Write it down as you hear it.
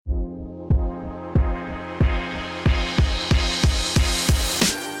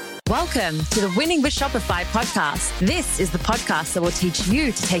Welcome to the Winning with Shopify podcast. This is the podcast that will teach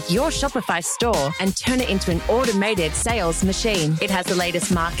you to take your Shopify store and turn it into an automated sales machine. It has the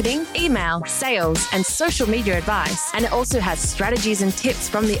latest marketing, email, sales, and social media advice. And it also has strategies and tips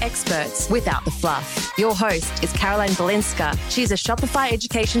from the experts without the fluff. Your host is Caroline Balinska. She's a Shopify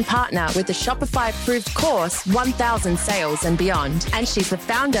education partner with the Shopify-approved course 1000 Sales and Beyond. And she's the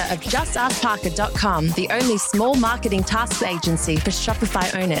founder of JustAskParker.com, the only small marketing task agency for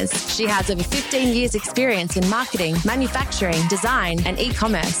Shopify owners. She has over 15 years experience in marketing, manufacturing, design, and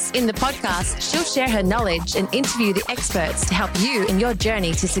e-commerce. In the podcast, she'll share her knowledge and interview the experts to help you in your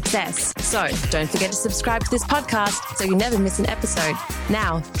journey to success. So don't forget to subscribe to this podcast so you never miss an episode.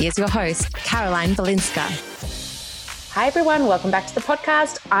 Now, here's your host, Caroline Balinska. Hi everyone, welcome back to the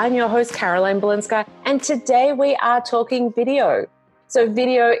podcast. I'm your host, Caroline Balinska, and today we are talking video. So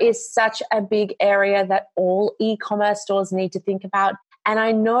video is such a big area that all e-commerce stores need to think about. And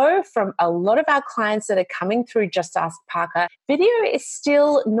I know from a lot of our clients that are coming through Just Ask Parker, video is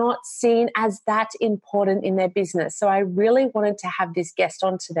still not seen as that important in their business. So I really wanted to have this guest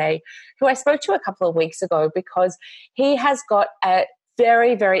on today, who I spoke to a couple of weeks ago, because he has got a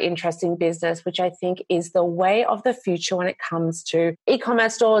very, very interesting business, which I think is the way of the future when it comes to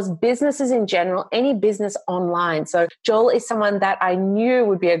e-commerce stores, businesses in general, any business online. So Joel is someone that I knew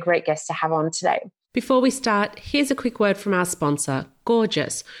would be a great guest to have on today. Before we start, here's a quick word from our sponsor,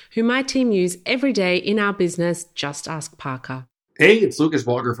 Gorgias, who my team use every day in our business, Just Ask Parker. Hey, it's Lucas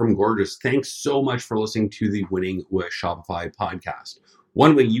Walker from Gorgias. Thanks so much for listening to the Winning with Shopify podcast.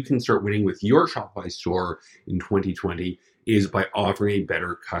 One way you can start winning with your Shopify store in 2020 is by offering a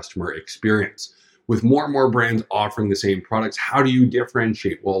better customer experience. With more and more brands offering the same products, how do you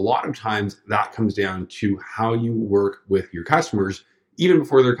differentiate? Well, a lot of times that comes down to how you work with your customers, even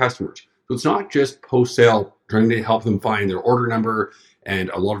before they're customers. So it's not just post-sale, trying to help them find their order number and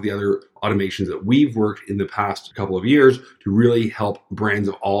a lot of the other automations that we've worked in the past couple of years to really help brands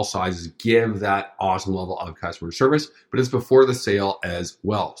of all sizes give that awesome level of customer service, but it's before the sale as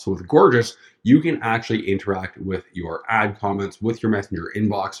well. So with Gorgias, you can actually interact with your ad comments, with your messenger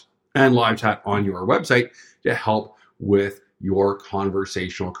inbox, and live chat on your website to help with your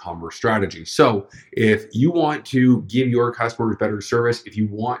conversational commerce strategy. So if you want to give your customers better service, if you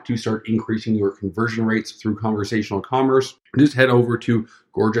want to start increasing your conversion rates through conversational commerce, just head over to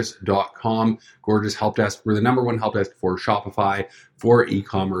gorgias.com. Gorgias Help Desk. We're the number one help desk for Shopify, for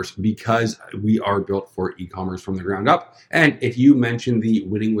e-commerce, because we are built for e-commerce from the ground up. And if you mention the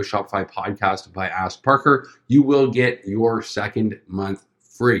Winning with Shopify podcast by Ask Parker, you will get your second month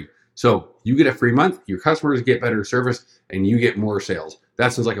free. So you get a free month, your customers get better service, and you get more sales.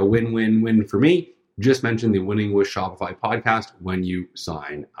 That sounds like a win-win-win for me. Just mention the Winning with Shopify podcast when you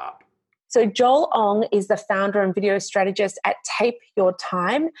sign up. So Joel Ong is the founder and video strategist at Tape Your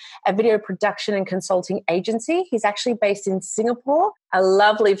Time, a video production and consulting agency. He's actually based in Singapore, a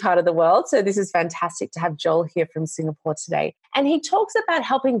lovely part of the world. So this is fantastic to have Joel here from Singapore today. And he talks about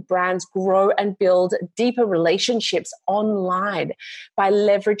helping brands grow and build deeper relationships online by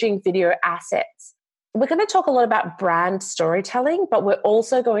leveraging video assets. We're going to talk a lot about brand storytelling, but we're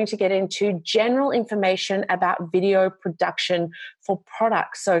also going to get into general information about video production for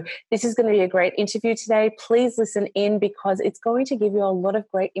products. So this is going to be a great interview today. Please listen in because it's going to give you a lot of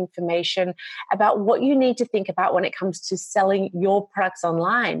great information about what you need to think about when it comes to selling your products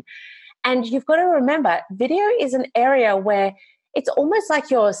online. And you've got to remember, video is an area where it's almost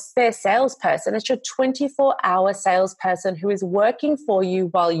like your their salesperson. It's your 24-hour salesperson who is working for you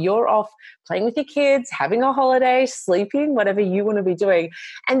while you're off playing with your kids, having a holiday, sleeping, whatever you want to be doing.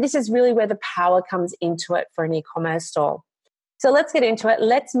 And this is really where the power comes into it for an e-commerce store. So let's get into it.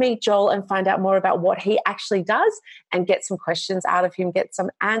 Let's meet Joel and find out more about what he actually does and get some questions out of him, get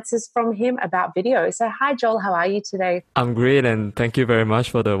some answers from him about video. So hi, Joel. How are you today? I'm great, and thank you very much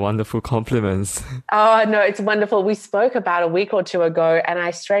for the wonderful compliments. Oh, no, it's wonderful. We spoke about a week or two ago, and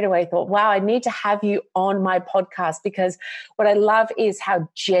I straight away thought, wow, I need to have you on my podcast because what I love is how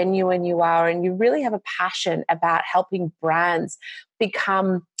genuine you are, and you really have a passion about helping brands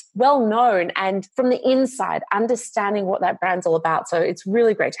become well known and from the inside, understanding what that brand's all about. So it's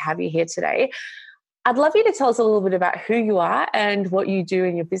really great to have you here today. I'd love you to tell us a little bit about who you are and what you do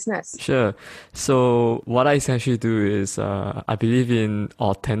in your business. Sure. So what I essentially do is I believe in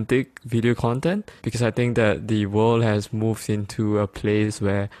authentic video content because I think that the world has moved into a place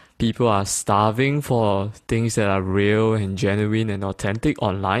where people are starving for things that are real and genuine and authentic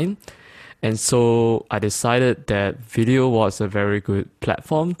online. And so I decided that video was a very good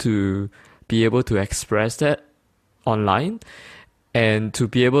platform to be able to express that online. and to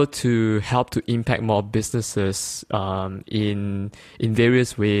be able to help to impact more businesses in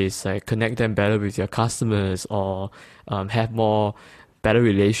various ways, like connect them better with your customers, or have more better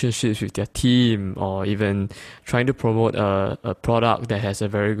relationships with their team, or even trying to promote a product that has a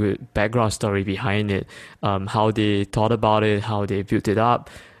very good background story behind it, how they thought about it, how they built it up.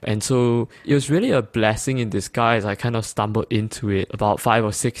 And so it was really a blessing in disguise. I kind of stumbled into it about 5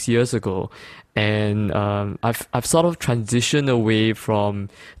 or 6 years ago. And I've sort of transitioned away from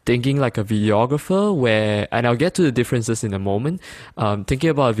thinking like a videographer, and I'll get to the differences in a moment.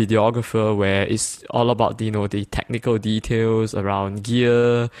 Thinking about a videographer where it's all about the technical details around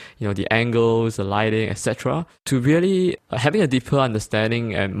gear, the angles, the lighting, etc. To really having a deeper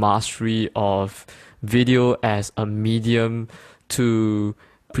understanding and mastery of video as a medium to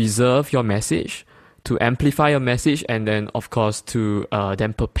preserve your message, to amplify your message, and then of course to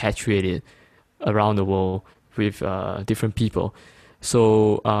then perpetuate it around the world with different people.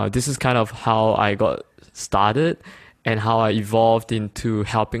 So this is kind of how I got started and how I evolved into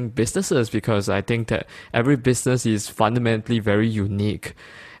helping businesses, because I think that every business is fundamentally very unique.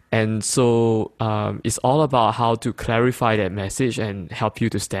 And so it's all about how to clarify that message and help you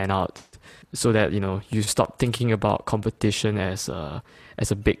to stand out, so that you stop thinking about competition as a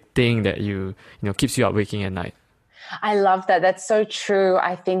big thing that keeps you up waking at night. I love that. That's so true.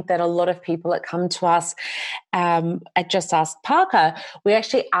 I think that a lot of people that come to us at Just Ask Parker, we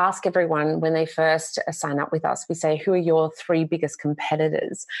actually ask everyone when they first sign up with us, we say, who are your 3 biggest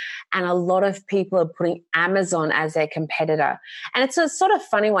competitors? And a lot of people are putting Amazon as their competitor. And it's a sort of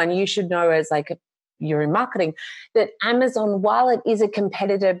funny one. You should know, as like you're in marketing, that Amazon, while it is a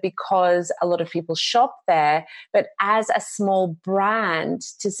competitor because a lot of people shop there, but as a small brand,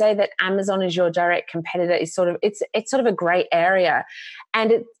 to say that Amazon is your direct competitor is it's sort of a gray area.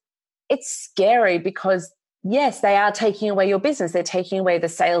 And it's scary because yes, they are taking away your business. They're taking away the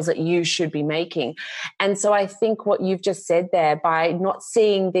sales that you should be making. And so I think what you've just said there, by not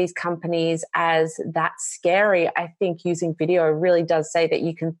seeing these companies as that scary, I think using video really does say that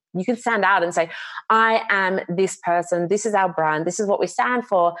you can stand out and say, I am this person, this is our brand, this is what we stand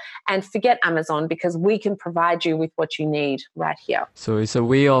for, and forget Amazon, because we can provide you with what you need right here. So it's a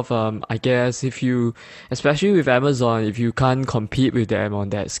way of, I guess, especially with Amazon, if you can't compete with them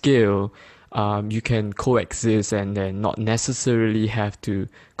on that scale, you can coexist and then not necessarily have to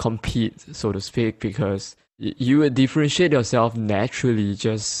compete, so to speak, because you would differentiate yourself naturally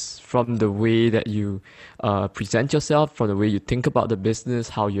just from the way that you present yourself, from the way you think about the business,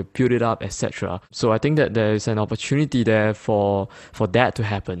 how you build it up, etc. So I think that there is an opportunity there for that to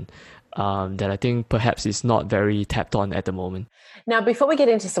happen. That I think perhaps is not very tapped on at the moment. Now, before we get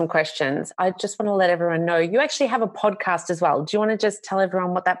into some questions, I just want to let everyone know you actually have a podcast as well. Do you want to just tell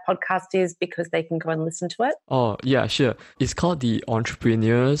everyone what that podcast is, because they can go and listen to it? Oh, yeah, sure. It's called the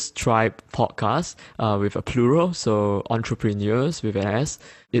Entrepreneurs Tribe Podcast with a plural, so entrepreneurs with an S.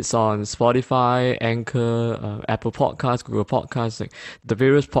 It's on Spotify, Anchor, Apple Podcasts, Google Podcasts, like the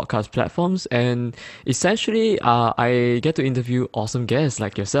various podcast platforms. And essentially, I get to interview awesome guests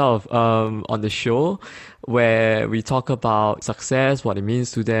like yourself on the show, where we talk about success, what it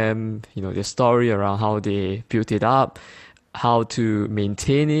means to them, their story around how they built it up, how to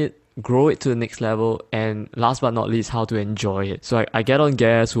maintain it, grow it to the next level, and last but not least, how to enjoy it. So I get on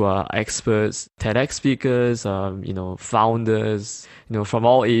guests who are experts, TEDx speakers, founders, from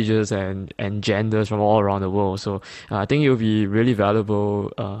all ages and genders from all around the world. So I think it will be really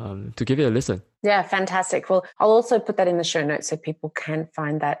valuable to give it a listen. Yeah, fantastic. Well, I'll also put that in the show notes so people can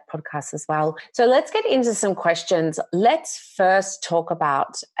find that podcast as well. So let's get into some questions. Let's first talk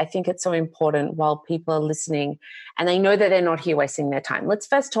about, I think it's so important while people are listening and they know that they're not here wasting their time. Let's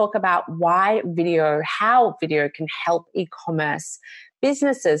first talk about how video can help e-commerce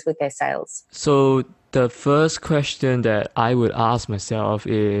businesses with their sales. So the first question that I would ask myself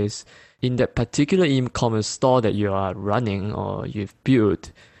is, in that particular e-commerce store that you are running or you've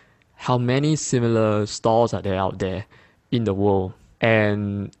built, how many similar stores are there out there in the world?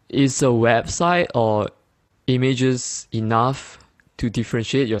 And is a website or images enough to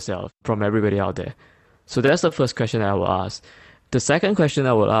differentiate yourself from everybody out there? So that's the first question I will ask. The second question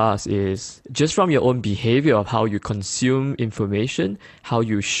I will ask is, just from your own behavior of how you consume information, how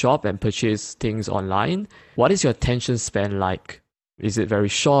you shop and purchase things online, what is your attention span like? Is it very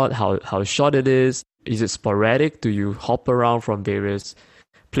short? How short it is? Is it sporadic? Do you hop around from various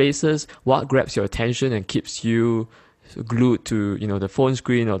places? What grabs your attention and keeps you glued to the phone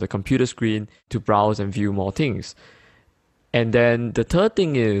screen or the computer screen to browse and view more things? And then the third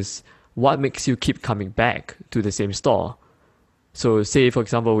thing is, what makes you keep coming back to the same store? So say, for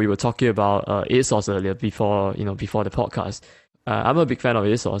example, we were talking about ASOS earlier before the podcast. I'm a big fan of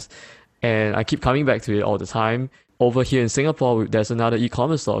ASOS, and I keep coming back to it all the time. Over here in Singapore, there's another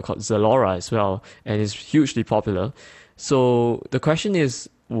e-commerce store called Zalora as well, and it's hugely popular. So the question is,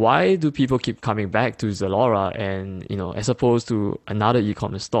 why do people keep coming back to Zalora and, as opposed to another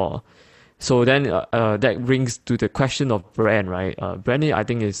e-commerce store? So then that brings to the question of brand, right? Branding, I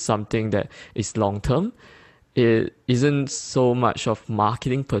think, is something that is long-term. It isn't so much of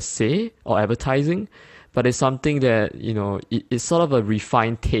marketing per se or advertising, but it's something that, it's sort of a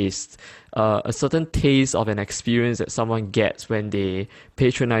refined taste, a certain taste of an experience that someone gets when they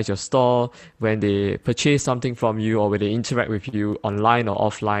patronize your store, when they purchase something from you, or when they interact with you online or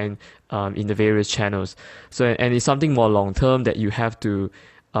offline in the various channels. So, and it's something more long-term that you have to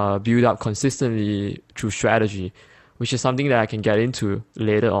build up consistently through strategy, which is something that I can get into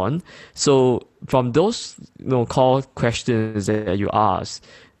later on. So from those core questions that you ask,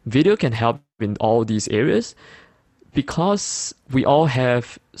 video can help in all these areas because we all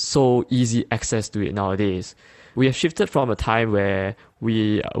have so easy access to it nowadays. We have shifted from a time where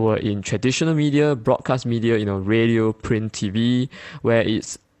we were in traditional media, broadcast media, radio, print, TV, where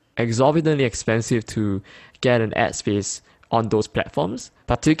it's exorbitantly expensive to get an ad space on those platforms,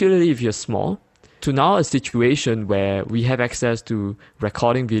 particularly if you're small, to now a situation where we have access to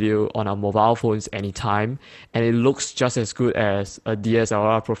recording video on our mobile phones anytime, and it looks just as good as a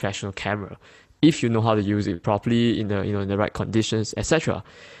DSLR professional camera if you know how to use it properly in the in the right conditions, etc.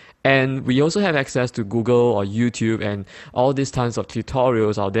 And we also have access to Google or YouTube and all these tons of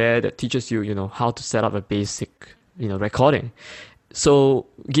tutorials out there that teaches you how to set up a basic recording. So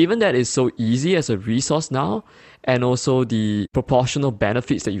given that it's so easy as a resource now, and also the proportional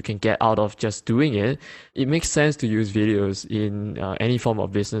benefits that you can get out of just doing it, it makes sense to use videos in any form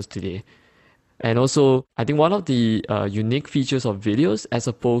of business today. And also, I think one of the unique features of videos as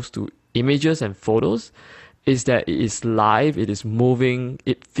opposed to images and photos is that it is live, it is moving,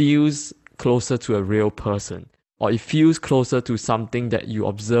 it feels closer to a real person, or it feels closer to something that you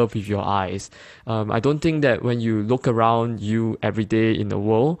observe with your eyes. I don't think that when you look around you every day in the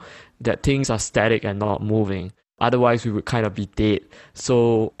world, that things are static and not moving. Otherwise, we would kind of be dead.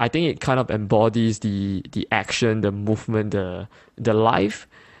 So I think it kind of embodies the action, the movement, the life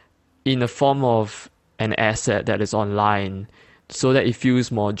in a form of an asset that is online, so that it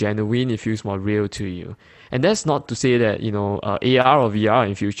feels more genuine, it feels more real to you. And that's not to say that, AR or VR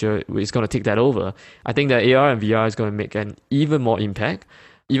in future is going to take that over. I think that AR and VR is going to make an even more impact,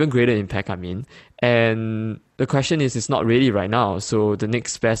 even greater impact, And the question is, it's not ready right now. So the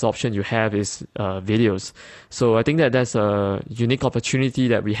next best option you have is videos. So I think that that's a unique opportunity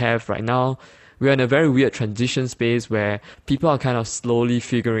that we have right now. We're in a very weird transition space where people are kind of slowly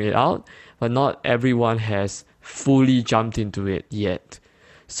figuring it out, but not everyone has fully jumped into it yet.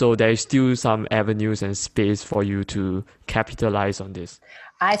 So there is still some avenues and space for you to capitalize on this.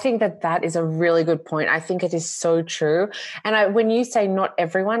 I think that is a really good point. I think it is so true. And when you say not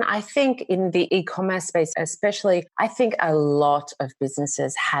everyone, I think in the e-commerce space especially, I think a lot of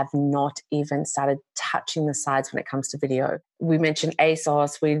businesses have not even started touching the sides when it comes to video. We mentioned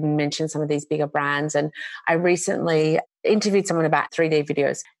ASOS, we mentioned some of these bigger brands, and I recently interviewed someone about 3D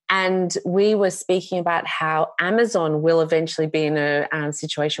videos. And we were speaking about how Amazon will eventually be in a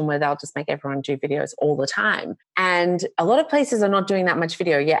situation where they'll just make everyone do videos all the time. And a lot of places are not doing that much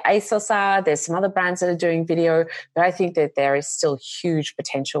video. Yeah, ASOS are, there's some other brands that are doing video, but I think that there is still huge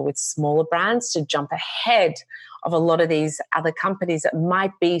potential with smaller brands to jump ahead of a lot of these other companies that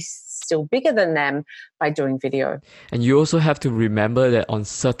might be still bigger than them by doing video. And you also have to remember that on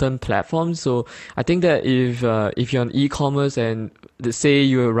certain platforms, so I think that if you're on e-commerce and let's say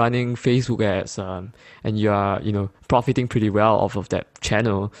you're running Facebook ads and you are profiting pretty well off of that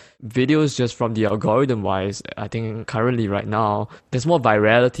channel, videos just from the algorithm wise, I think currently right now there's more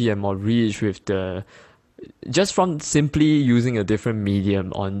virality and more reach with just from simply using a different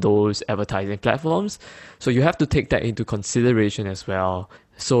medium on those advertising platforms. So you have to take that into consideration as well.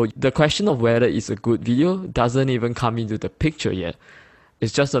 So the question of whether it's a good video doesn't even come into the picture yet.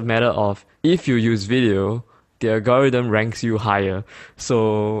 It's just a matter of if you use video, the algorithm ranks you higher.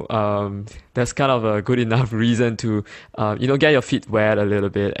 So that's kind of a good enough reason to get your feet wet a little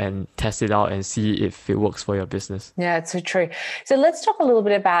bit and test it out and see if it works for your business. Yeah, it's so true. So let's talk a little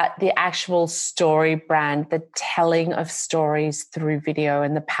bit about the actual story brand, the telling of stories through video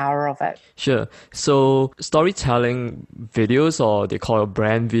and the power of it. Sure. So storytelling videos, or they call it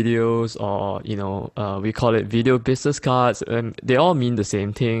brand videos, or we call it video business cards, they all mean the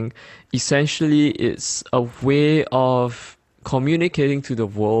same thing. Essentially, it's a way of communicating to the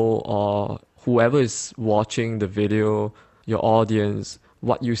world or whoever is watching the video, your audience,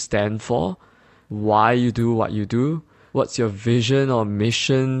 what you stand for, why you do what you do, what's your vision or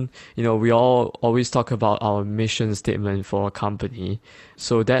mission? We all always talk about our mission statement for a company.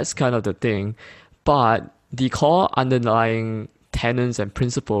 So that's kind of the thing. But the core underlying tenets and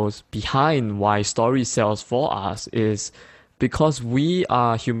principles behind why story sells for us is because we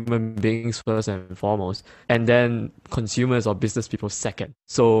are human beings first and foremost, and then consumers or business people second.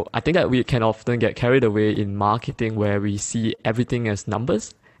 So I think that we can often get carried away in marketing where we see everything as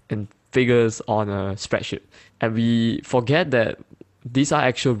numbers and figures on a spreadsheet. And we forget that these are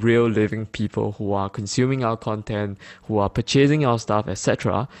actual real living people who are consuming our content, who are purchasing our stuff,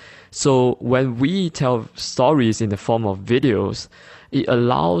 etc. So when we tell stories in the form of videos, it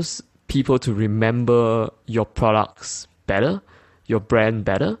allows people to remember your products better, your brand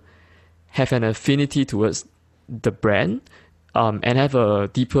better, have an affinity towards the brand, and have a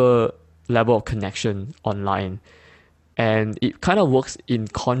deeper level of connection online. And it kind of works in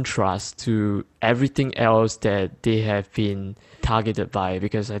contrast to everything else that they have been targeted by,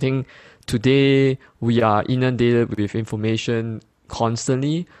 because I think today we are inundated with information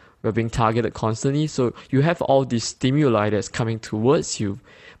constantly. We're being targeted constantly. So you have all these stimuli that's coming towards you,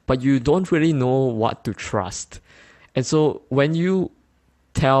 but you don't really know what to trust. And so when you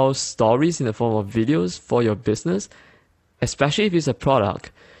tell stories in the form of videos for your business, especially if it's a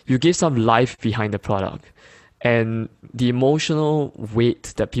product, you give some life behind the product. And the emotional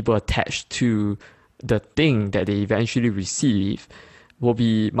weight that people attach to the thing that they eventually receive will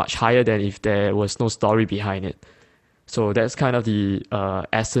be much higher than if there was no story behind it. So that's kind of the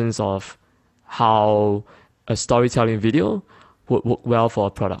essence of how a storytelling video would work well for a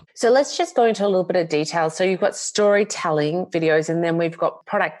product. So let's just go into a little bit of detail. So you've got storytelling videos and then we've got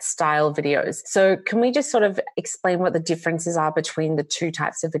product style videos. So can we just sort of explain what the differences are between the two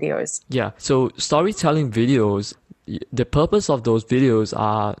types of videos? Yeah. So storytelling videos, the purpose of those videos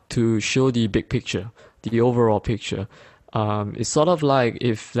are to show the big picture, the overall picture. It's sort of like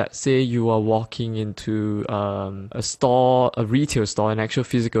if, let's say, you are walking into a store, a retail store, an actual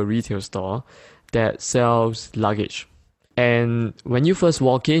physical retail store that sells luggage. And when you first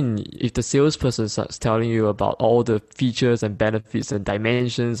walk in, if the salesperson starts telling you about all the features and benefits and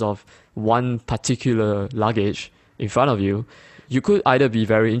dimensions of one particular luggage in front of you, you could either be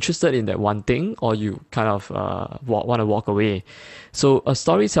very interested in that one thing or you kind of want to walk away. So a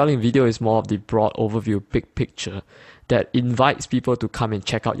storytelling video is more of the broad overview, big picture that invites people to come and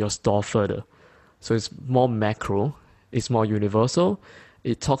check out your store further. So it's more macro, it's more universal.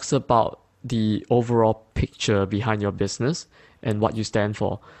 It talks about the overall picture behind your business and what you stand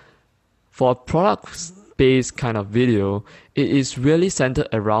for. For a product-based kind of video, it is really centered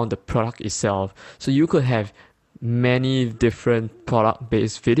around the product itself. So you could have many different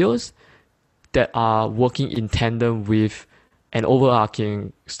product-based videos that are working in tandem with an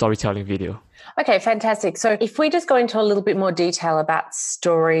overarching storytelling video. Okay, fantastic. So if we just go into a little bit more detail about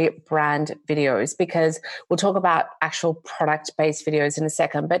story brand videos, because we'll talk about actual product-based videos in a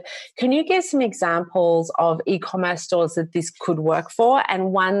second, but can you give some examples of e-commerce stores that this could work for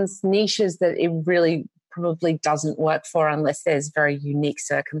and ones, niches that it really probably doesn't work for unless there's very unique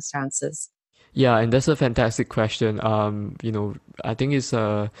circumstances? Yeah, and that's a fantastic question. I think it's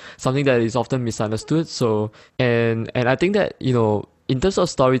something that is often misunderstood. So, and I think that, in terms of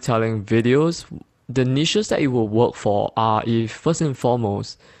storytelling videos, the niches that it will work for are if, first and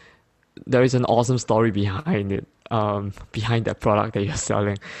foremost, there is an awesome story behind it, behind that product that you're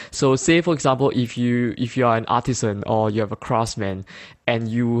selling. So say, for example, if you are an artisan or you have a craftsman and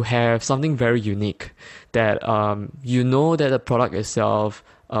you have something very unique that, that the product itself,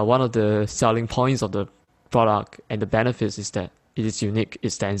 one of the selling points of the product and the benefits is that it is unique,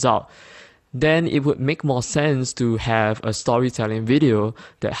 it stands out, then it would make more sense to have a storytelling video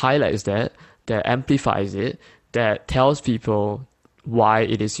that highlights that amplifies it, that tells people why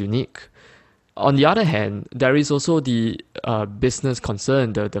it is unique. On the other hand, there is also the business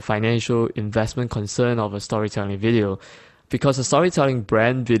concern, the financial investment concern of a storytelling video. Because a storytelling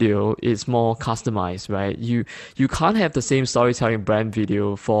brand video is more customized, right? You can't have the same storytelling brand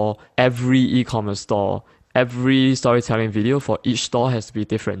video for every e-commerce store. Every storytelling video for each store has to be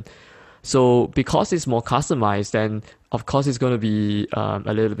different. So because it's more customized, then of course it's going to be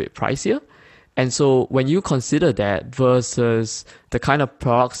a little bit pricier. And so when you consider that versus the kind of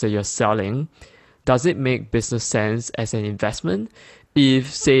products that you're selling, does it make business sense as an investment? If,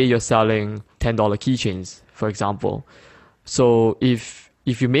 say, you're selling $10 keychains, for example. So if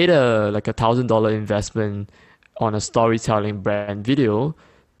you made a $1,000 investment on a storytelling brand video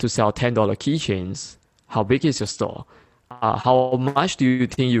to sell $10 keychains, how big is your store? How much do you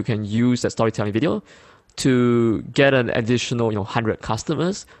think you can use that storytelling video to get an additional 100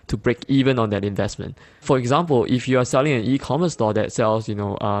 customers to break even on that investment. For example, if you are selling an e-commerce store that sells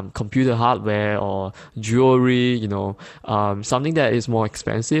computer hardware or jewelry, something that is more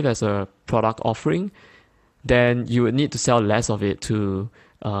expensive as a product offering, then you would need to sell less of it to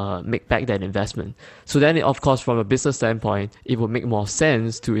make back that investment. So then, of course, from a business standpoint, it would make more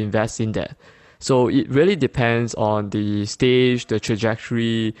sense to invest in that. So it really depends on the stage, the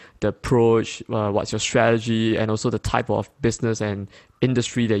trajectory, the approach, what's your strategy, and also the type of business and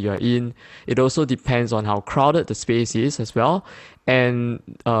industry that you're in. It also depends on how crowded the space is as well, and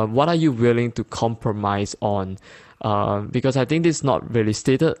what are you willing to compromise on? Because I think it's not really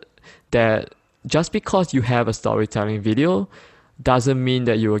stated that just because you have a storytelling video doesn't mean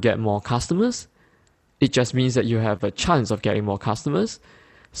that you will get more customers. It just means that you have a chance of getting more customers.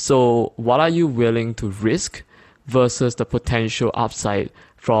 So what are you willing to risk versus the potential upside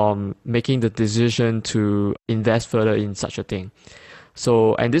from making the decision to invest further in such a thing?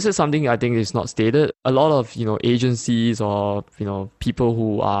 So, and this is something I think is not stated. A lot of, agencies or, people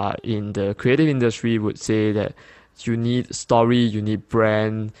who are in the creative industry would say that you need story, you need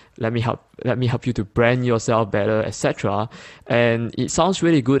brand, let me help you to brand yourself better, etc. And it sounds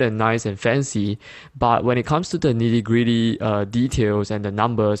really good and nice and fancy, but when it comes to the nitty-gritty details and the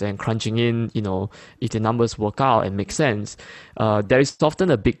numbers and crunching in, if the numbers work out and make sense, there is often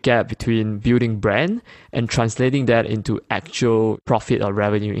a big gap between building brand and translating that into actual profit or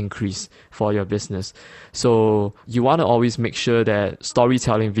revenue increase for your business. So you want to always make sure that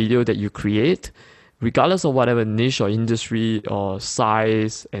storytelling video that you create, regardless of whatever niche or industry or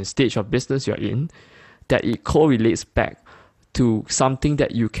size and stage of business you're in, that it correlates back to something that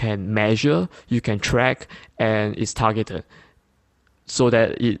you can measure, you can track, and is targeted, so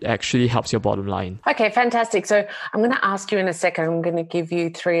that it actually helps your bottom line. Okay, fantastic. So I'm going to ask you in a second, I'm going to give you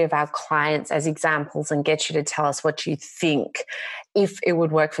 3 of our clients as examples and get you to tell us what you think, if it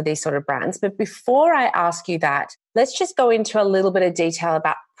would work for these sort of brands. But before I ask you that, let's just go into a little bit of detail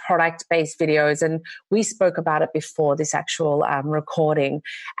about product-based videos. And we spoke about it before this actual recording,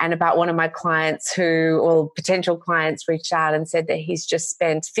 and about one of my clients potential clients reached out and said that he's just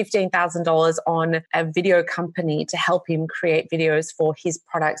spent $15,000 on a video company to help him create videos for his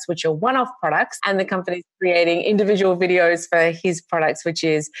products, which are one-off products. And the company's creating individual videos for his products, which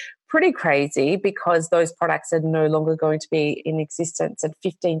is pretty crazy because those products are no longer going to be in existence. And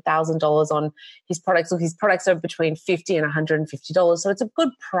 $15,000 on his products. His products are between $50 and $150. So it's a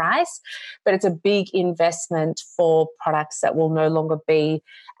good price, but it's a big investment for products that will no longer be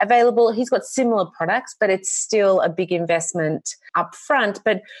available. He's got similar products, but it's still a big investment up front.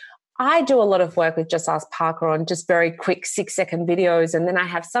 But I do a lot of work with Just Ask Parker on just very quick 6-second videos. And then I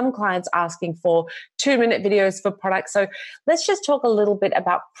have some clients asking for 2-minute videos for products. So let's just talk a little bit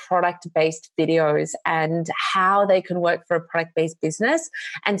about product-based videos and how they can work for a product-based business,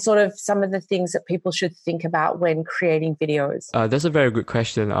 and sort of some of the things that people should think about when creating videos. That's a very good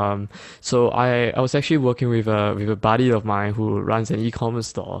question. So I was actually working with a buddy of mine who runs an e-commerce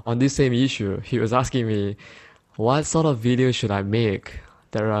store on this same issue. He was asking me, what sort of video should I make?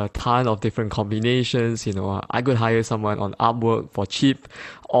 There are a ton of different combinations. I could hire someone on Upwork for cheap,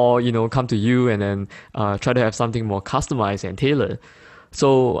 or, come to you and then try to have something more customized and tailored.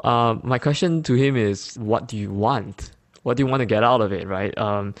 So my question to him is, what do you want? What do you want to get out of it, right?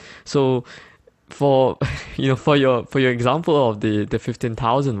 So for your example of the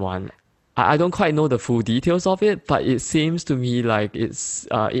 15,000 one, I don't quite know the full details of it, but it seems to me like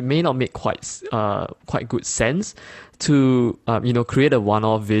it may not make quite good sense to create a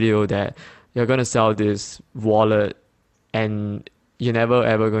one-off video that you're going to sell this wallet and you're never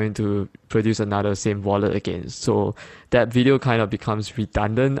ever going to produce another same wallet again. So that video kind of becomes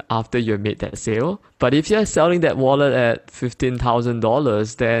redundant after you made that sale. But if you're selling that wallet at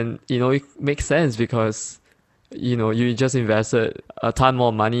 $15,000, then it makes sense because you just invested a ton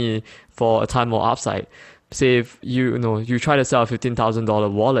more money for a ton more upside. Say if you try to sell a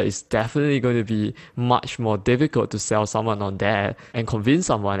 $15,000 wallet, it's definitely going to be much more difficult to sell someone on that and convince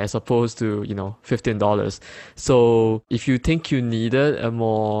someone as opposed to $15. So if you think you needed a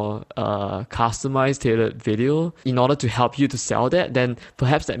more customized, tailored video in order to help you to sell that, then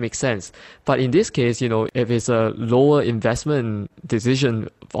perhaps that makes sense. But in this case, if it's a lower investment decision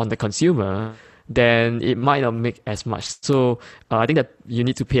on the consumer, then it might not make as much. So I think that you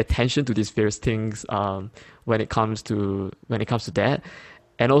need to pay attention to these various things when it comes to that,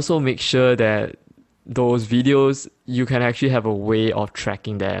 and also make sure that those videos, you can actually have a way of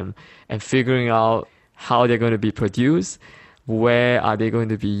tracking them and figuring out how they're going to be produced, where are they going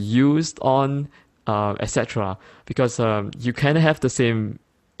to be used on, etc. Because you can have the same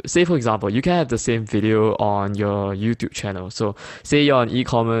say for example, you can have the same video on your YouTube channel. So say you're on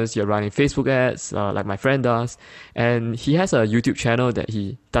e-commerce, you're running Facebook ads, like my friend does, and he has a YouTube channel that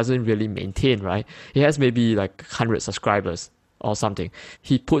he doesn't really maintain, right? He has maybe like 100 subscribers or something.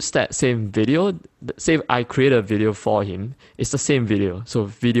 He puts that same video, say I create a video for him, it's the same video. So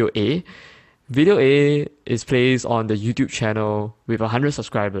video A is placed on the YouTube channel with 100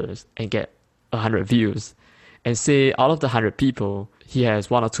 subscribers and get 100 views. And say out of the 100 people, he has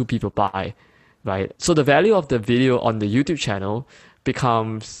 1 or 2 people buy, right? So the value of the video on the YouTube channel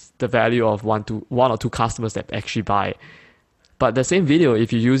becomes the value of one or two customers that actually buy. But the same video,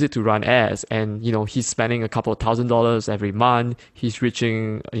 if you use it to run ads and, he's spending a couple of $1,000s every month, he's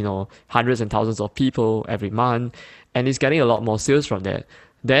reaching, hundreds and thousands of people every month, and he's getting a lot more sales from that,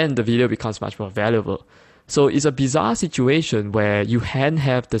 then the video becomes much more valuable. So it's a bizarre situation where you can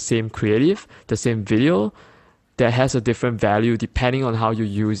have the same creative, the same video, that has a different value depending on how you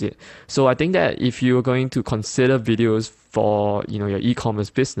use it. So I think that if you're going to consider videos for your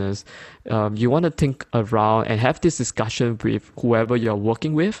e-commerce business, you want to think around and have this discussion with whoever you're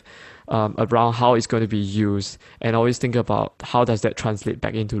working with around how it's going to be used, and always think about how does that translate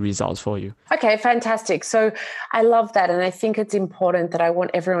back into results for you. Okay, fantastic. So I love that. And I think it's important that I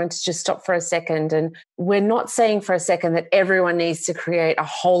want everyone to just stop for a second. And we're not saying for a second that everyone needs to create a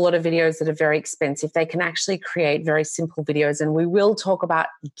whole lot of videos that are very expensive. They can actually create very simple videos. And we will talk about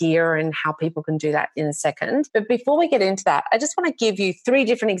gear and how people can do that in a second. But before we get into that, I just want to give you 3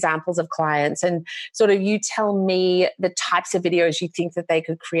 different examples of clients and sort of you tell me the types of videos you think that they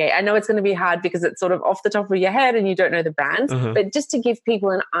could create. I know it's going to be hard because it's sort of off the top of your head and you don't know the brands, but just to give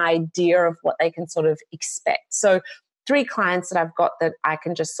people an idea of what they can sort of expect. So 3 clients that I've got that I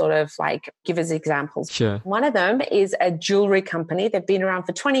can just sort of like give as examples. Sure. One of them is a jewelry company. They've been around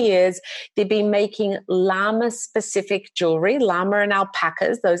for 20 years. They've been making llama-specific jewelry, llama and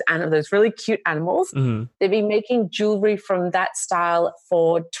alpacas, those really cute animals. They've been making jewelry from that style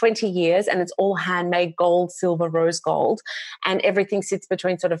for 20 years, and it's all handmade gold, silver, rose gold, and everything sits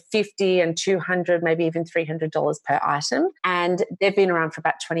between sort of $50 and $200, maybe even $300 per item. And they've been around for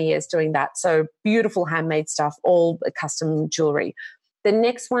about 20 years doing that. So beautiful handmade stuff, all custom jewelry. The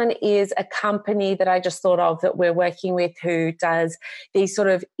next one is a company that I just thought of that we're working with who does these sort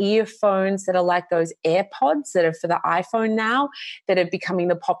of earphones that are like those AirPods that are for the iPhone now, that are becoming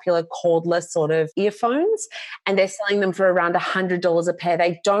the popular cordless sort of earphones. And they're selling them for around $100 a pair.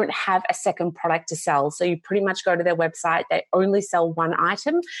 They don't have a second product to sell. So you pretty much go to their website, they only sell one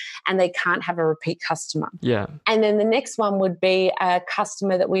item and they can't have a repeat customer. Yeah. And then the next one would be a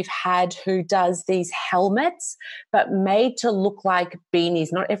customer that we've had who does these helmets, but made to look like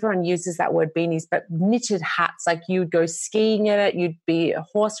beanies. Not everyone uses that word beanies, but knitted hats. Like you'd go skiing in it, you'd be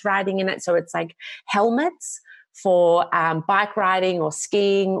horse riding in it. So it's like helmets for bike riding or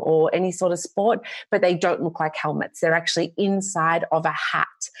skiing or any sort of sport, but they don't look like helmets. They're actually inside of a hat,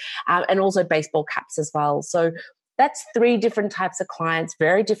 and also baseball caps as well. So that's 3 different types of clients,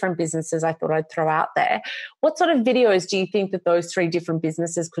 very different businesses I thought I'd throw out there. What sort of videos do you think that those 3 different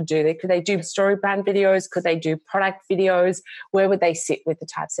businesses could do? Could they do story brand videos? Could they do product videos? Where would they sit with the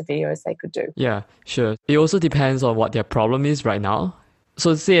types of videos they could do? Yeah, sure. It also depends on what their problem is right now.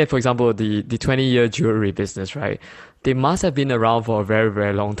 So say, for example, the 20-year jewelry business, right? They must have been around for a very,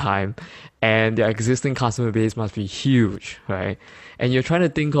 very long time, and their existing customer base must be huge, right? And you're trying to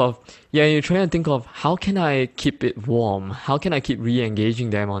think of how can I keep it warm? How can I keep re-engaging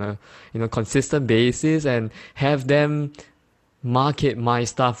them on a consistent basis and have them market my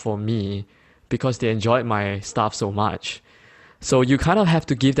stuff for me because they enjoyed my stuff so much. So you kind of have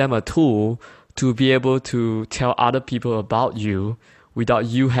to give them a tool to be able to tell other people about you without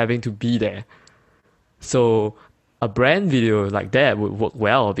you having to be there. So a brand video like that would work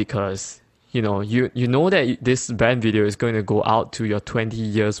well because you know that this brand video is going to go out to your 20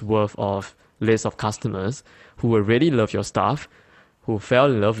 years worth of list of customers who will really love your stuff, who fell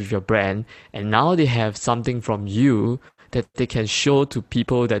in love with your brand, and now they have something from you that they can show to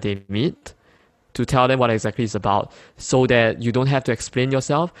people that they meet to tell them what exactly it's about, so that you don't have to explain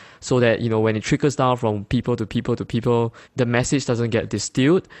yourself, so that when it trickles down from people to people to people, the message doesn't get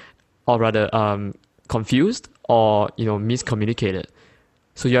distilled or rather confused or miscommunicated.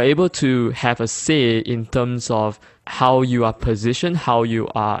 So you're able to have a say in terms of how you are positioned, how you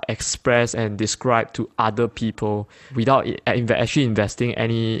are expressed and described to other people without actually investing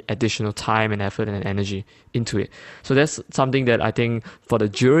any additional time and effort and energy into it. So that's something that I think for the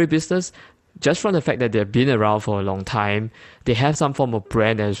jewelry business, just from the fact that they've been around for a long time, they have some form of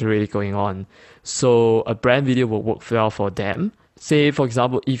brand that is really going on. So a brand video will work well for them. say, for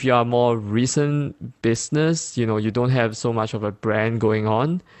example, if you are more recent business, you don't have so much of a brand going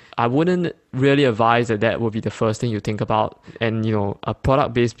on, I wouldn't really advise that would be the first thing you think about. And, a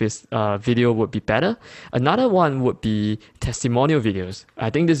product-based video would be better. Another one would be testimonial videos. I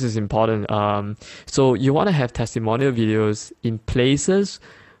think this is important. So you want to have testimonial videos in places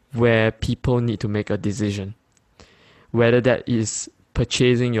where people need to make a decision, whether that is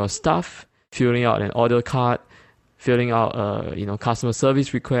purchasing your stuff, filling out an order card, filling out customer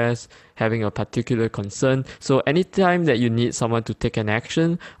service requests, having a particular concern. So anytime that you need someone to take an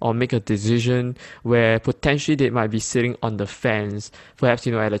action or make a decision where potentially they might be sitting on the fence, perhaps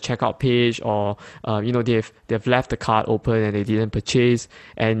at a checkout page, or they've left the cart open and they didn't purchase,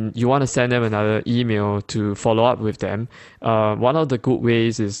 and you want to send them another email to follow up with them. One of the good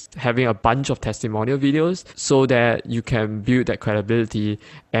ways is having a bunch of testimonial videos so that you can build that credibility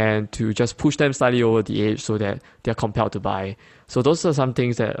and to just push them slightly over the edge so that they're compelled to buy. So those are some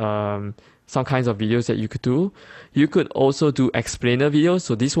things that, some kinds of videos that you could do. You could also do explainer videos.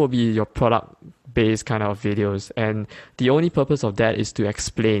 So this will be your product-based kind of videos. And the only purpose of that is to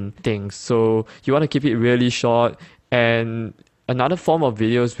explain things. So you want to keep it really short. And another form of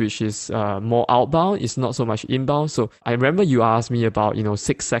videos which is more outbound is not so much inbound. So I remember you asked me about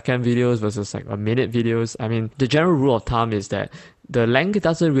 6-second videos versus like a minute videos. I mean, the general rule of thumb is that the length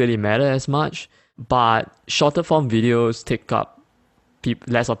doesn't really matter as much, but shorter form videos take up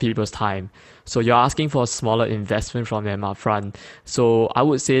less of people's time. So you're asking for a smaller investment from them up front. So I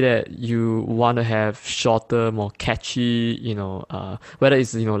would say that you want to have shorter, more catchy, whether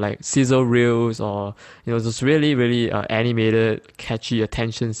it's, like sizzle reels or, those really, really animated, catchy,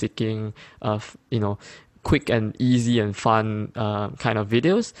 attention seeking, quick and easy and fun kind of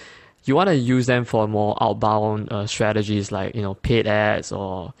videos. You want to use them for more outbound strategies like, paid ads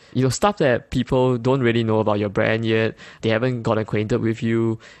or, stuff that people don't really know about your brand yet. They haven't got acquainted with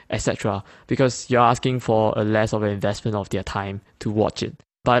you, etc. Because you're asking for a less of an investment of their time to watch it.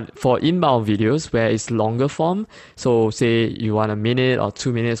 But for inbound videos where it's longer form, so say you want 1 minute or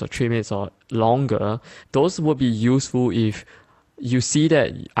 2 minutes or 3 minutes or longer, those would be useful if you see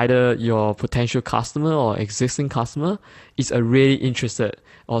that either your potential customer or existing customer is already interested,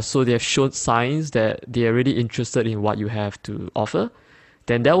 or so they have shown signs that they are really interested in what you have to offer.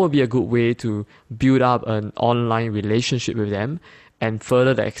 Then that would be a good way to build up an online relationship with them and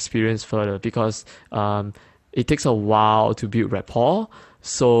further the experience further, because it takes a while to build rapport.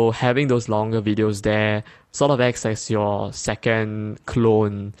 So having those longer videos there sort of acts as your second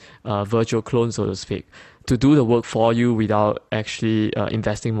clone, virtual clone, so to speak, to do the work for you without actually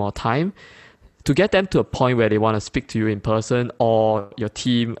investing more time, to get them to a point where they want to speak to you in person or your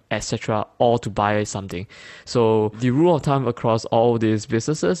team, etc., or to buy something. So the rule of thumb across all these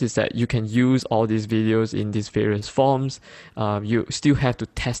businesses is that you can use all these videos in these various forms. You still have to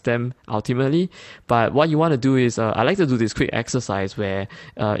test them ultimately. But what you want to do is, I like to do this quick exercise where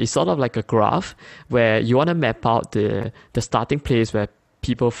it's sort of like a graph where you want to map out the starting place where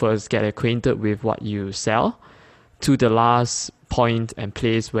people first get acquainted with what you sell to the last point and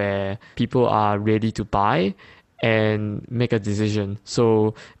place where people are ready to buy and make a decision.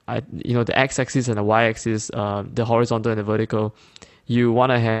 So, the x-axis and the y-axis, the horizontal and the vertical, you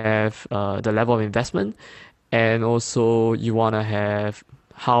want to have the level of investment, and also you want to have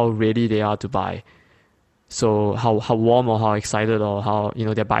how ready they are to buy. So how warm or how excited or how,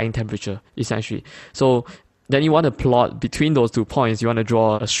 their buying temperature, essentially. So then you want to plot between those 2 points. You want to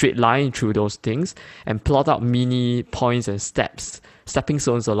draw a straight line through those things and plot out mini points and stepping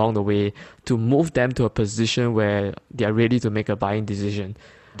stones along the way to move them to a position where they are ready to make a buying decision.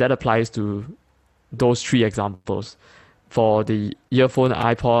 That applies to those 3 examples. For the earphone,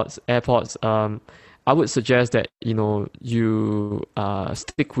 iPods, AirPods, I would suggest that, you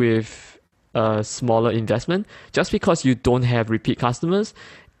stick with a smaller investment just because you don't have repeat customers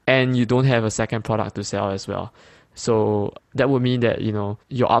and you don't have a second product to sell as well. So that would mean that,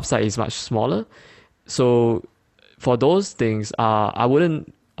 your upside is much smaller. So for those things, I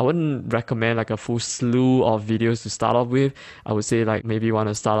wouldn't recommend like a full slew of videos to start off with. I would say like maybe you want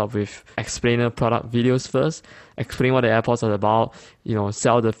to start off with explainer product videos first, explain what the AirPods are about,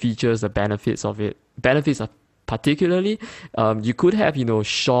 sell the features, the benefits of it. Benefits are particularly, you could have,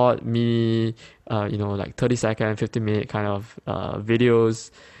 short, mini, like 30-second, 15-minute kind of videos,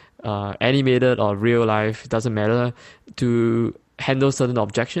 animated or real life, doesn't matter, to handle certain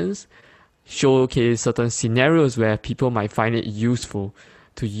objections, showcase certain scenarios where people might find it useful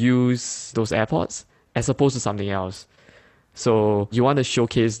to use those AirPods as opposed to something else. So you want to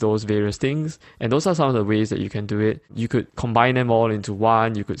showcase those various things, and those are some of the ways that you can do it. You could combine them all into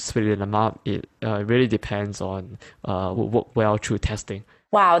one, you could split them up. It really depends on what work well through testing.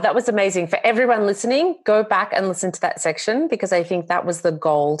 Wow, that was amazing. For everyone listening, go back and listen to that section because I think that was the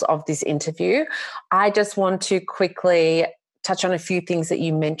gold of this interview. I just want to quickly touch on a few things that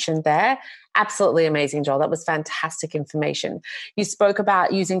you mentioned there. Absolutely amazing, Joel. That was fantastic information. You spoke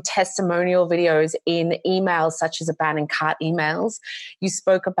about using testimonial videos in emails such as abandoned cart emails. You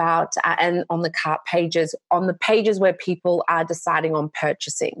spoke about, and on the cart pages, on the pages where people are deciding on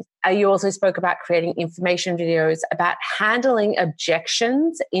purchasing. You also spoke about creating information videos, about handling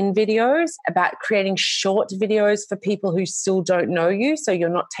objections in videos, about creating short videos for people who still don't know you, so you're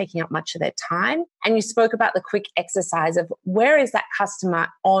not taking up much of their time. And you spoke about the quick exercise of where is that customer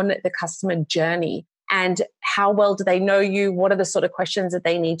on the customer journey and how well do they know you? What are the sort of questions that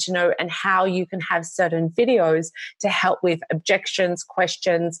they need to know and how you can have certain videos to help with objections,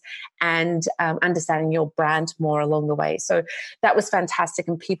 questions, and understanding your brand more along the way. So that was fantastic.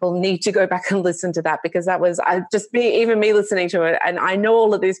 And people need to go back and listen to that because that was even me listening to it. And I know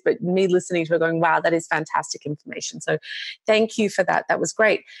all of this, but me listening to it going, wow, that is fantastic information. So thank you for that. That was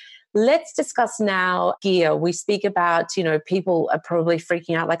great. Let's discuss now gear. We speak about, people are probably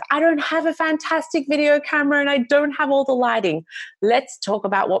freaking out like, I don't have a fantastic video camera and I don't have all the lighting. Let's talk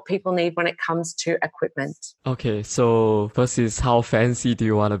about what people need when it comes to equipment. Okay, so first is how fancy do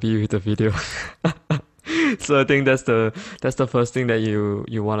you want to be with the video? So I think that's the first thing that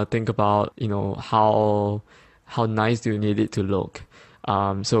you want to think about, how nice do you need it to look?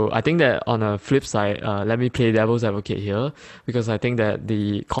 So I think that on a flip side, let me play devil's advocate here, because I think that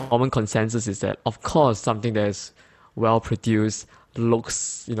the common consensus is that, of course, something that is well produced,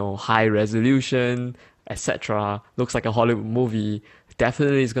 looks, high resolution, etc., looks like a Hollywood movie,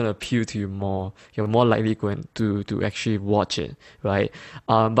 definitely is going to appeal to you more. You're more likely going to actually watch it, right?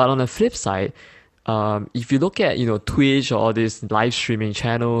 But on the flip side, if you look at, Twitch or all these live streaming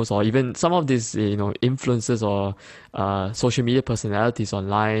channels, or even some of these, influencers or social media personalities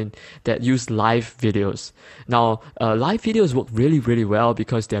online that use live videos. Now, live videos work really, really well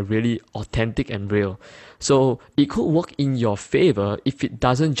because they're really authentic and real. So it could work in your favor if it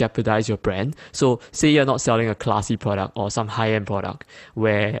doesn't jeopardize your brand. So say you're not selling a classy product or some high-end product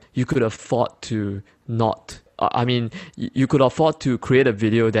where you could afford to you could afford to create a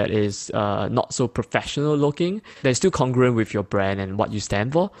video that is not so professional looking, that's still congruent with your brand and what you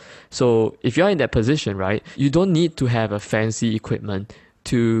stand for. So if you're in that position, right, you don't need to have a fancy equipment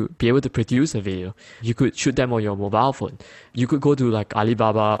to be able to produce a video. You could shoot them on your mobile phone. You could go to like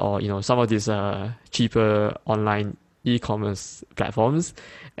Alibaba or some of these cheaper online e-commerce platforms,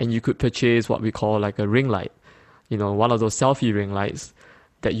 and you could purchase what we call like a ring light. One of those selfie ring lights.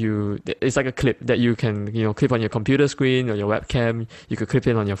 It's like a clip that you can, clip on your computer screen or your webcam. You could clip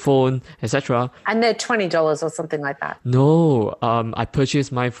it on your phone, etc. And they're $20 or something like that. No, I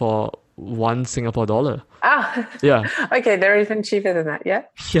purchased mine for $1 Ah, yeah. Okay, they're even cheaper than that, yeah?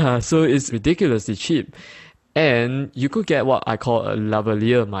 Yeah, so it's ridiculously cheap. And you could get what I call a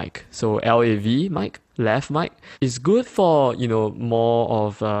lavalier mic. So LAV mic, lav mic. It's good for, more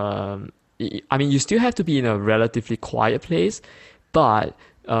of, you still have to be in a relatively quiet place, but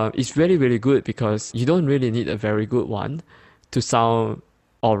it's really, really good because you don't really need a very good one to sound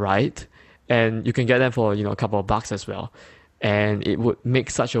all right. And you can get them for, a couple of bucks as well. And it would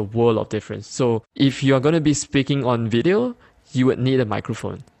make such a world of difference. So if you're going to be speaking on video, you would need a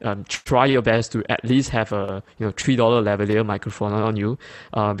microphone. Try your best to at least have a $3 lavalier microphone on you,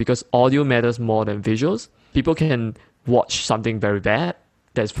 because audio matters more than visuals. People can watch something very bad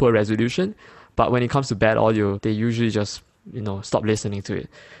that's poor resolution, but when it comes to bad audio, they usually just stop listening to it.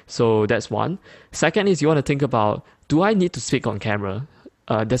 So that's one. Second is you want to think about, do I need to speak on camera?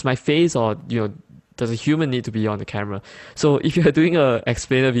 Does my face or does a human need to be on the camera? So if you're doing a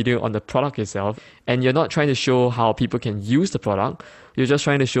explainer video on the product itself and you're not trying to show how people can use the product, you're just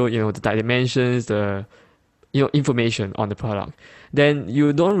trying to show the dimensions, the information on the product, then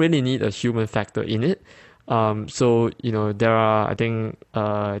you don't really need a human factor in it. So there are, I think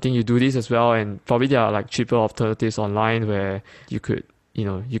you do this as well, and probably there are like cheaper alternatives online where you could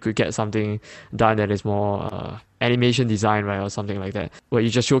get something done that is more animation design, right, or something like that, where you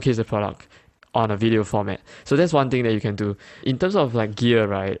just showcase the product on a video format. So that's one thing that you can do. In terms of like gear,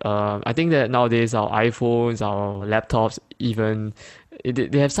 right, I think that nowadays our iPhones, our laptops, even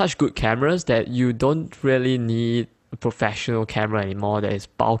they have such good cameras that you don't really need a professional camera anymore that is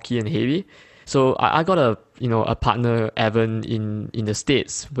bulky and heavy. So I got a partner, Evan, in the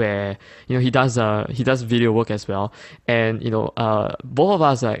States, where he does video work as well, and both of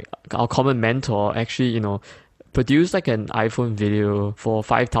us, like our common mentor, actually produce like an iPhone video for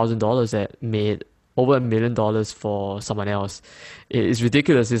 $5,000 that made over $1 million for someone else. It's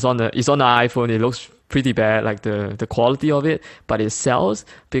ridiculous. It's on the iPhone. It looks pretty bad, like the quality of it, but it sells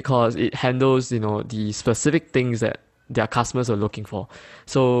because it handles, the specific things that their customers are looking for.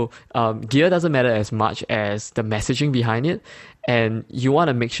 So gear doesn't matter as much as the messaging behind it, and you want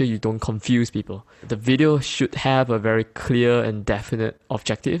to make sure you don't confuse people. The video should have a very clear and definite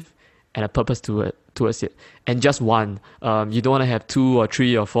objective and a purpose towards it, and just one. You don't want to have 2 or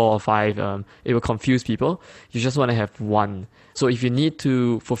 3 or 4 or 5. It will confuse people. You just want to have one. So if you need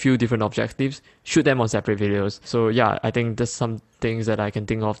to fulfill different objectives, shoot them on separate videos. So yeah, I think there's some things that I can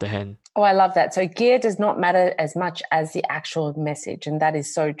think off the hand. Oh, I love that. So gear does not matter as much as the actual message. And that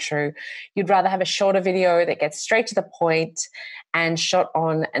is so true. You'd rather have a shorter video that gets straight to the point and shot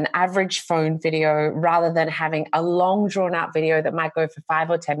on an average phone video rather than having a long drawn out video that might go for 5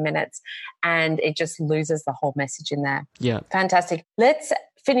 or 10 minutes and it just loses the whole message in there. Yeah. Fantastic. Let's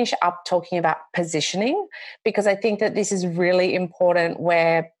finish up talking about positioning, because I think that this is really important,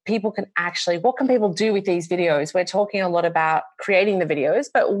 where people can actually, what can people do with these videos? We're talking a lot about creating the videos,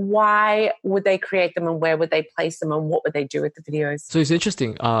 but why would they create them and where would they place them and what would they do with the videos? So it's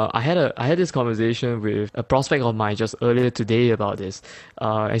interesting. I had this conversation with a prospect of mine just earlier today about this.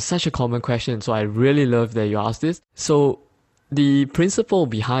 It's such a common question, so I really love that you asked this. So the principle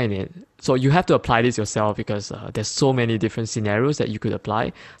behind it, so you have to apply this yourself because there's so many different scenarios that you could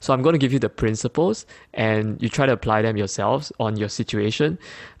apply. So I'm going to give you the principles and you try to apply them yourselves on your situation.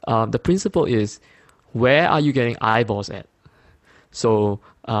 The principle is, where are you getting eyeballs at? So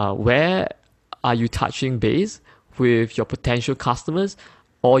where are you touching base with your potential customers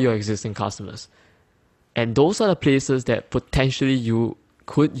or your existing customers? And those are the places that potentially you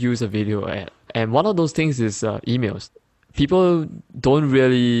could use a video at. And one of those things is emails. People don't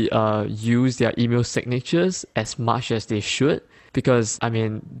really use their email signatures as much as they should, because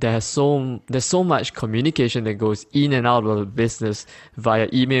there's so much communication that goes in and out of the business via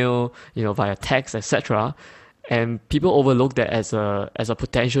email, via text, etc. And people overlook that as a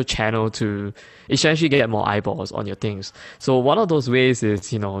potential channel to essentially get more eyeballs on your things. So one of those ways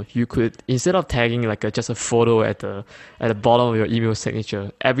is, you could, instead of tagging just a photo at the bottom of your email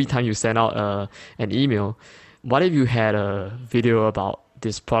signature every time you send out an email, what if you had a video about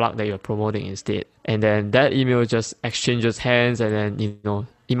this product that you're promoting instead? And then that email just exchanges hands, and then,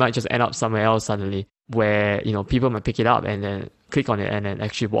 it might just end up somewhere else suddenly where, people might pick it up and then click on it and then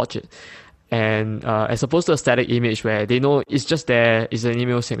actually watch it. And as opposed to a static image where they know it's just there, it's an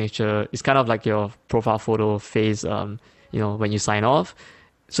email signature, it's kind of like your profile photo face, when you sign off.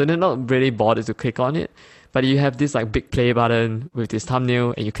 So they're not really bothered to click on it. But you have this big play button with this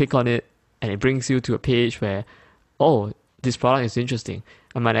thumbnail, and you click on it, and it brings you to a page where, oh, this product is interesting.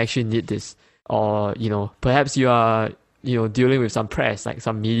 I might actually need this. Or, perhaps you are, dealing with some press, like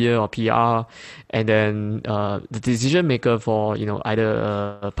some media or PR, and then the decision maker for,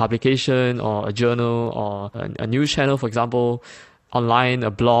 either a publication or a journal or a news channel, for example, online, a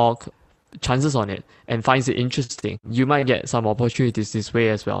blog, chances on it and finds it interesting. You might get some opportunities this way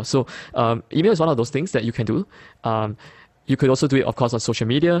as well. So email is one of those things that you can do. You could also do it, of course, on social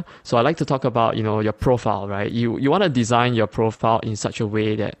media. So I like to talk about, your profile, right? You want to design your profile in such a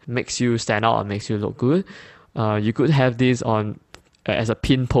way that makes you stand out and makes you look good. You could have this on as a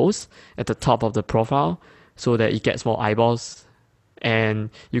pin post at the top of the profile so that it gets more eyeballs. And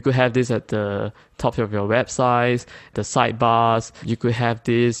you could have this at the top of your websites, the sidebars. You could have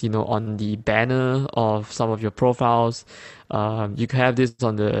this, on the banner of some of your profiles. You could have this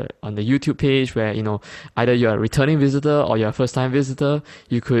on the YouTube page where, either you're a returning visitor or you're a first-time visitor.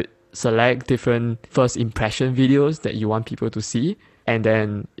 You could select different first impression videos that you want people to see and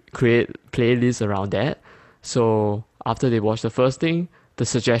then create playlists around that. So after they watch the first thing, the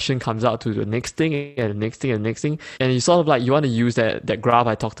suggestion comes out to the next thing and the next thing and the next thing. And you sort of you want to use that graph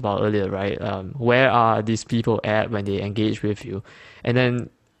I talked about earlier, right? Where are these people at when they engage with you? And then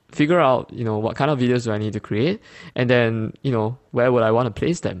figure out, what kind of videos do I need to create? And then, where would I want to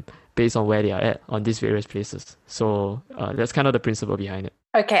place them based on where they are at on these various places. So that's kind of the principle behind it.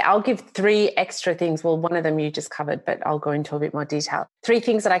 Okay, I'll give 3 extra things. Well, one of them you just covered, but I'll go into a bit more detail. 3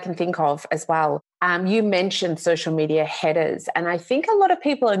 things that I can think of as well. You mentioned social media headers, and I think a lot of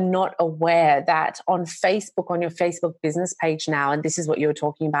people are not aware that on Facebook, on your Facebook business page now, and this is what you were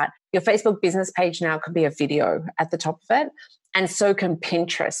talking about, your Facebook business page now could be a video at the top of it, and so can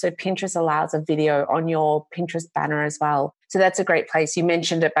Pinterest. So Pinterest allows a video on your Pinterest banner as well. So that's a great place. You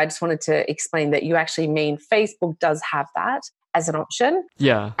mentioned it, but I just wanted to explain that you actually mean Facebook does have that. as an option.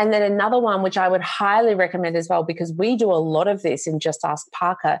 Yeah. And then another one, which I would highly recommend as well, because we do a lot of this in Just Ask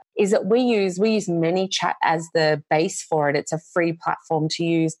Parker, is that we use ManyChat as the base for it. It's a free platform to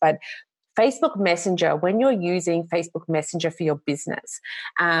use, but Facebook Messenger, when you're using Facebook Messenger for your business,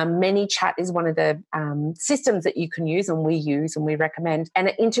 ManyChat is one of the systems that you can use and we recommend, and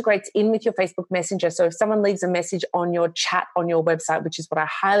it integrates in with your Facebook Messenger. So if someone leaves a message on your chat on your website, which is what I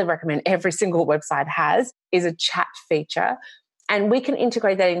highly recommend every single website has, is a chat feature. And we can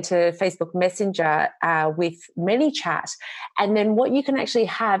integrate that into Facebook Messenger with ManyChat. And then what you can actually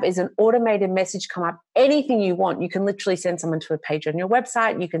have is an automated message come up, anything you want. You can literally send someone to a page on your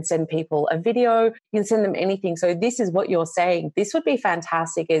website. You can send people a video. You can send them anything. So this is what you're saying. This would be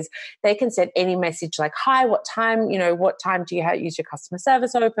fantastic, is they can send any message like, hi, what time do you use your customer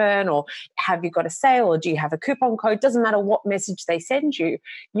service open? Or have you got a sale? Or do you have a coupon code? Doesn't matter what message they send you.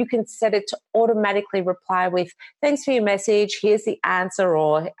 You can set it to automatically reply with, thanks for your message. Here's the answer,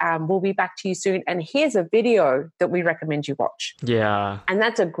 or we'll be back to you soon. And here's a video that we recommend you watch. Yeah. And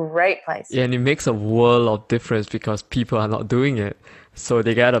that's a great place. Yeah, and it makes a world of difference because people are not doing it. So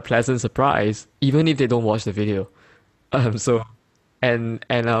they get a pleasant surprise, even if they don't watch the video. And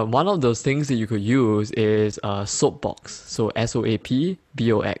one of those things that you could use is Soapbox. So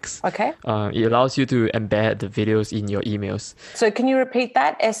SOAPBOX. Okay. It allows you to embed the videos in your emails. So can you repeat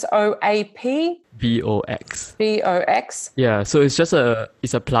that? SOAPBOX. BOX. Yeah. So it's a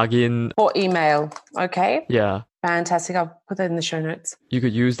plugin for email. Okay. Yeah. Fantastic. I'll put that in the show notes. You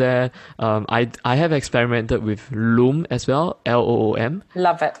could use that. I have experimented with Loom as well. LOOM.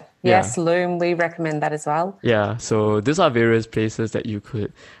 Love it. Yes, yeah. Loom. We recommend that as well. Yeah. So these are various places that you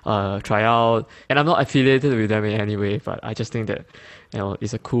could try out. And I'm not affiliated with them in any way, but I just think that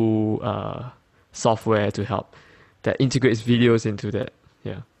it's a cool software to help that integrates videos into that.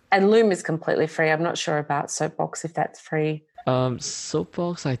 Yeah. And Loom is completely free. I'm not sure about Soapbox if that's free.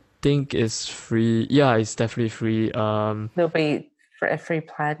 Soapbox, I think is free. Yeah, it's definitely free. There'll be a free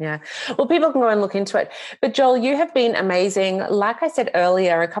plan, yeah. Well, people can go and look into it. But Joel, you have been amazing. Like I said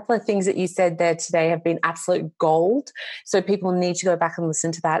earlier, a couple of things that you said there today have been absolute gold. So people need to go back and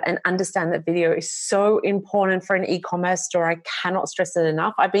listen to that and understand that video is so important for an e-commerce store. I cannot stress it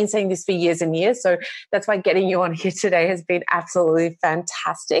enough. I've been saying this for years and years. So that's why getting you on here today has been absolutely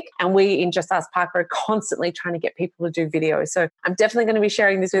fantastic. And we in Just Ask Parker are constantly trying to get people to do video. So I'm definitely going to be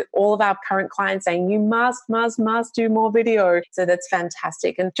sharing this with all of our current clients, saying you must do more video. So that's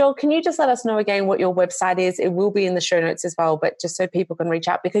fantastic. And Joel, can you just let us know again what your website is? It will be in the show notes as well, but just so people can reach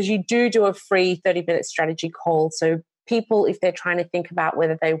out, because you do a free 30-minute strategy call. So people, if they're trying to think about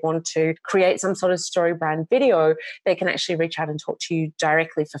whether they want to create some sort of story brand video, they can actually reach out and talk to you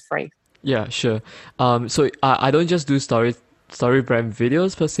directly for free. Yeah, sure. So I don't just do story brand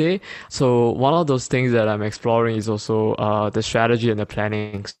videos per se. So one of those things that I'm exploring is also the strategy and the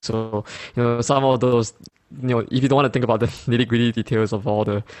planning. So, some of those, if you don't want to think about the nitty-gritty details of all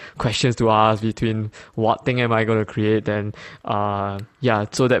the questions to ask between what thing am I going to create, then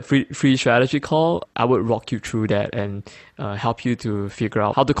so that free strategy call, I would walk you through that and help you to figure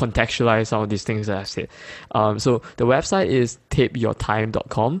out how to contextualize some of these things that I said. So the website is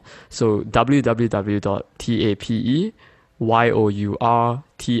tapeyourtime.com. So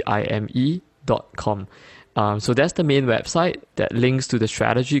www.tapeyourtime.com. So that's the main website that links to the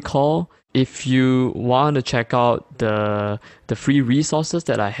strategy call. If you want to check out the free resources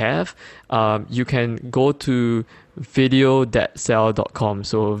that I have, you can go to videothatsell.com.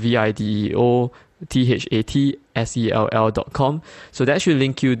 So videothatsell.com. So that should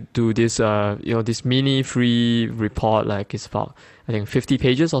link you to this this mini free report. Like it's about, I think, 50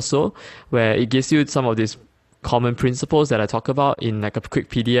 pages or so, where it gives you some of these common principles that I talk about in like a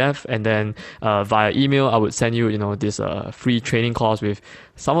quick PDF, and then via email I would send you this free training course with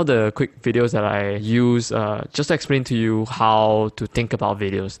some of the quick videos that I use just to explain to you how to think about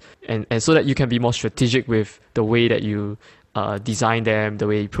videos, and so that you can be more strategic with the way that you design them, the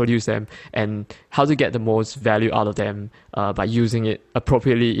way you produce them, and how to get the most value out of them by using it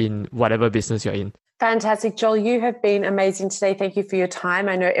appropriately in whatever business you're in. Fantastic. Joel, you have been amazing today. Thank you for your time.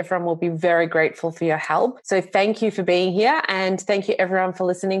 I know everyone will be very grateful for your help. So thank you for being here, and thank you everyone for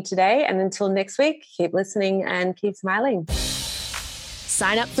listening today. And until next week, keep listening and keep smiling.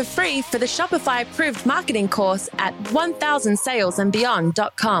 Sign up for free for the Shopify Approved Marketing course at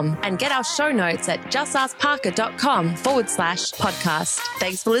 1000salesandbeyond.com and get our show notes at justaskparker.com/podcast.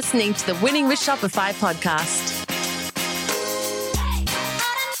 Thanks for listening to the Winning with Shopify podcast.